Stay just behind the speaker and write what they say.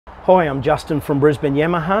Hi, I'm Justin from Brisbane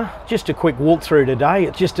Yamaha. Just a quick walkthrough today.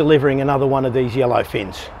 It's just delivering another one of these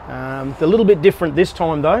Yellowfins. A little bit different this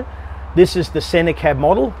time though. This is the Centre Cab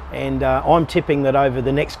model, and I'm tipping that over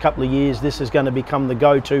the next couple of years this is going to become the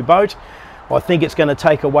go-to boat. I think it's going to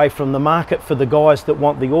take away from the market for the guys that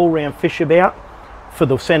want the all-round fish about for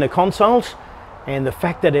the centre consoles, and the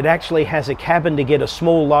fact that it actually has a cabin to get a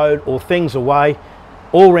small load or things away,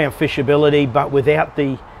 all-round fishability, but without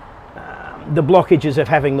the blockages of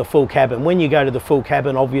having the full cabin. When you go to the full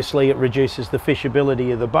cabin, obviously it reduces the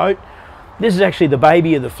fishability of the boat. This is actually the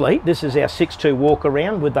baby of the fleet. This is our 6.2 walk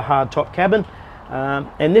around with the hard top cabin,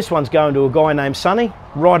 and this one's going to a guy named Sonny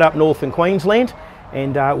right up north in Queensland,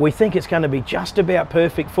 and we think it's going to be just about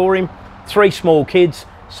perfect for him. 3 small kids,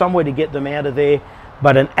 somewhere to get them out of there,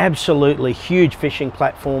 but an absolutely huge fishing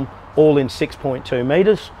platform, all in 6.2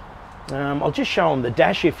 metres. I'll just show them the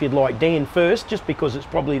dash if you'd like, Dan, first, just because it's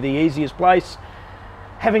probably the easiest place.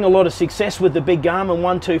 Having a lot of success with the big Garmin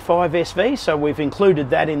 125 SV, so we've included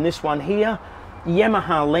that in this one here.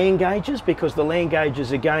 Yamaha land gauges, because the land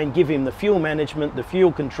gauges again give him the fuel management, the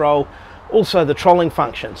fuel control, also the trolling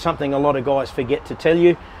function, something a lot of guys forget to tell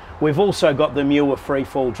you. We've also got the Muir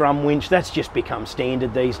freefall drum winch. That's just become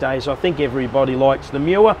standard these days. I think everybody likes the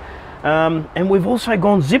Muir. And we've also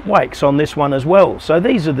gone zip wakes on this one as well. So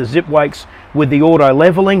these are the zip wakes with the auto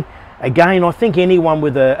leveling. Again, I think anyone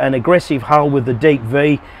with an aggressive hull with the deep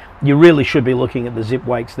V, you really should be looking at the zip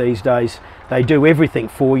wakes these days. They do everything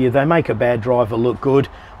for you. They make a bad driver look good.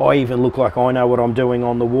 I even look like I know what I'm doing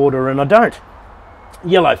on the water, and I don't.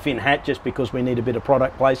 Yellowfin hat, just because we need a bit of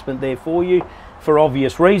product placement there for you for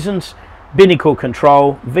obvious reasons. Binnacle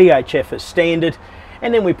control, VHF as standard,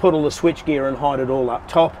 and then we put all the switch gear and hide it all up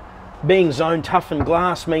top. Being zone toughened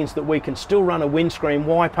glass means that we can still run a windscreen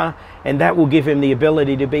wiper, and that will give him the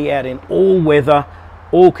ability to be out in all weather,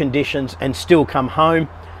 all conditions, and still come home.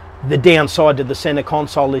 The downside to the center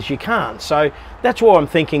console is you can't. So that's why I'm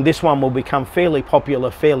thinking this one will become fairly popular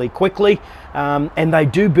fairly quickly. And they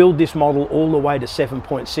do build this model all the way to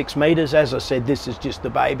 7.6 meters. As I said, this is just the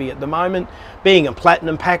baby at the moment. Being a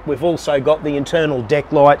platinum pack, we've also got the internal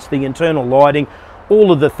deck lights, the internal lighting,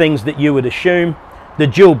 all of the things that you would assume. The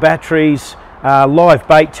dual batteries, live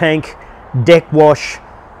bait tank, deck wash.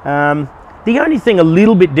 The only thing a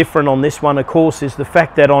little bit different on this one, of course, is the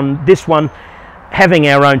fact that on this one, having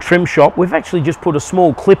our own trim shop, we've actually just put a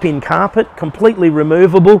small clip-in carpet, completely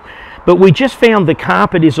removable, but we just found the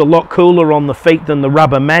carpet is a lot cooler on the feet than the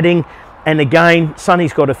rubber matting. And again,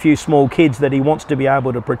 Sonny's got a few small kids that he wants to be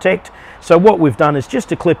able to protect. So what we've done is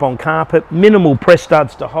just a clip-on carpet, minimal press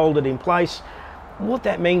studs to hold it in place. What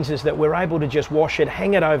that means is that we're able to just wash it,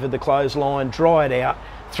 hang it over the clothesline, dry it out,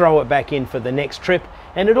 throw it back in for the next trip.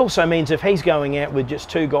 And it also means if he's going out with just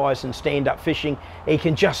 2 guys and stand-up fishing, he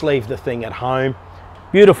can just leave the thing at home.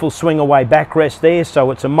 Beautiful swing-away backrest there,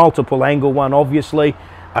 so it's a multiple angle one, obviously.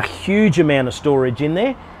 A huge amount of storage in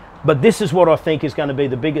there. But this is what I think is going to be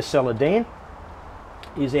the biggest seller, Dan,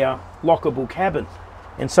 is our lockable cabin.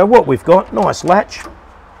 And so what we've got, nice latch,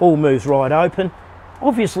 all moves right open.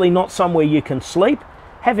 Obviously not somewhere you can sleep.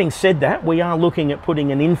 Having said that, we are looking at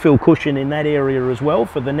putting an infill cushion in that area as well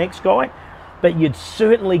for the next guy. But you'd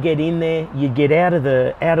certainly get in there, you'd get out of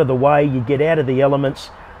the way, you'd get out of the elements.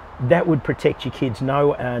 That would protect your kids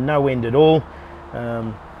no end at all.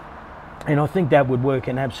 And I think that would work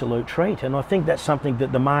an absolute treat. And I think that's something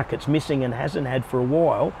that the market's missing and hasn't had for a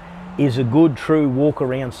while, is a good true walk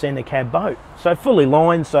around centre cab boat. So fully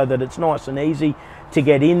lined so that it's nice and easy to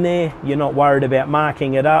get in there. You're not worried about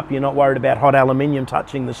marking it up, you're not worried about hot aluminium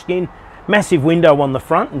touching the skin. Massive window on the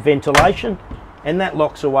front and ventilation, and that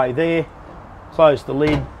locks away there. Close the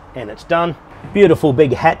lid and it's done. Beautiful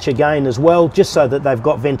big hatch again as well, just so that they've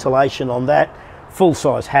got ventilation on that. Full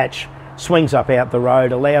size hatch, swings up out the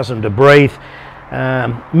road, allows them to breathe.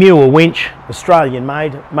 Muir winch, Australian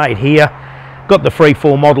made here. Got the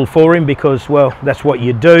freefall model for him because, well, that's what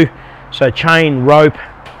you do. So chain, rope,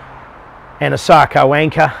 and a Sarco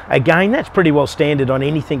anchor. Again, that's pretty well standard on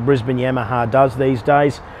anything Brisbane Yamaha does these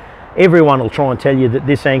days. Everyone will try and tell you that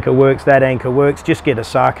this anchor works, that anchor works. Just get a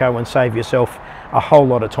Sarco and save yourself a whole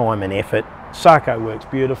lot of time and effort. Sarco works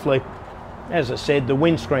beautifully. As I said, the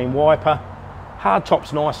windscreen wiper. Hard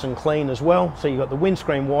top's nice and clean as well. So you've got the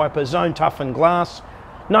windscreen wiper, zone toughened glass.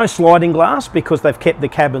 No sliding glass because they've kept the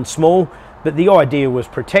cabin small, but the idea was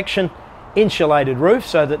protection. Insulated roof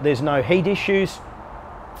so that there's no heat issues.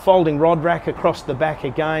 Folding rod rack across the back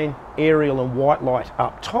again, aerial and white light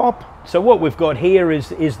up top. So what we've got here is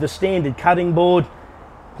the standard cutting board.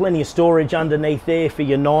 Plenty of storage underneath there for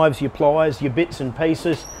your knives, your pliers, your bits and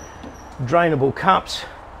pieces. Drainable cups,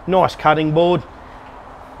 nice cutting board.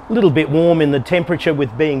 A little bit warm in the temperature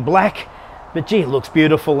with being black, but gee, it looks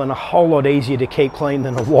beautiful and a whole lot easier to keep clean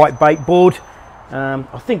than a white bait board.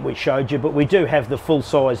 I think we showed you, but we do have the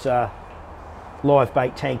full-size live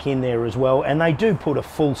bait tank in there as well, and they do put a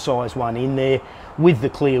full-size one in there with the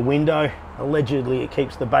clear window. Allegedly it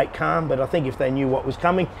keeps the bait calm, but I think if they knew what was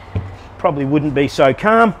coming, probably wouldn't be so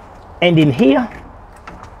calm. And in here,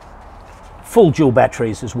 full dual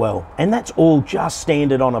batteries as well, and that's all just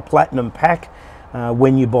standard on a platinum pack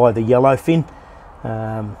when you buy the Yellowfin.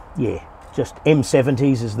 Yeah, just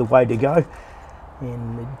M70s is the way to go,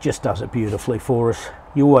 and it just does it beautifully for us.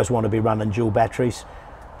 You always want to be running dual batteries.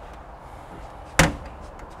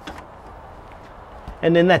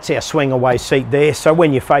 And then that's our swing away seat there, so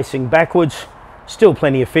when you're facing backwards, still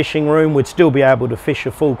plenty of fishing room. We'd still be able to fish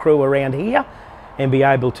a full crew around here and be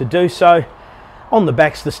able to do so. On the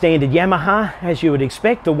back's the standard Yamaha, as you would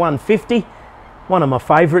expect, the 150. One of my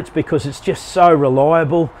favourites because it's just so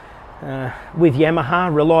reliable. With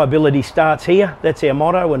Yamaha, reliability starts here. That's our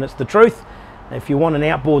motto, and it's the truth. If you want an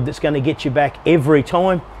outboard that's going to get you back every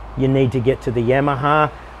time, you need to get to the Yamaha.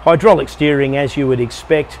 Hydraulic steering, as you would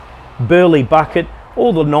expect, burly bucket,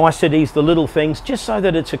 all the niceties, the little things, just so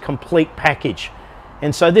that it's a complete package.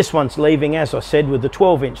 And so this one's leaving, as I said, with the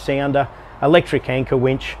 12-inch sounder, electric anchor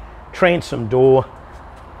winch, transom door,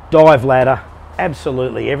 dive ladder,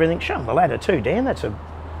 absolutely everything. Show them the ladder too, Dan. That's a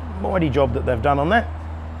mighty job that they've done on that.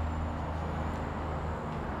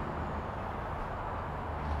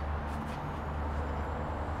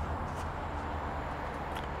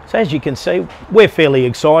 So as you can see, we're fairly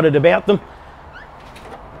excited about them.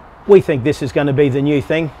 We think this is going to be the new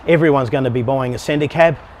thing. Everyone's going to be buying a centre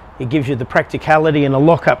cab. It gives you the practicality and a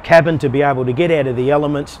lock-up cabin to be able to get out of the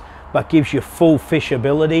elements, but gives you full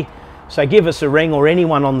fishability. So give us a ring, or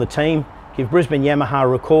anyone on the team. Give Brisbane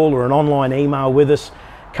Yamaha a call or an online email with us.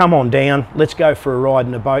 Come on down, let's go for a ride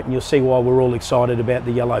in a boat, and you'll see why we're all excited about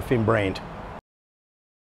the Yellowfin brand.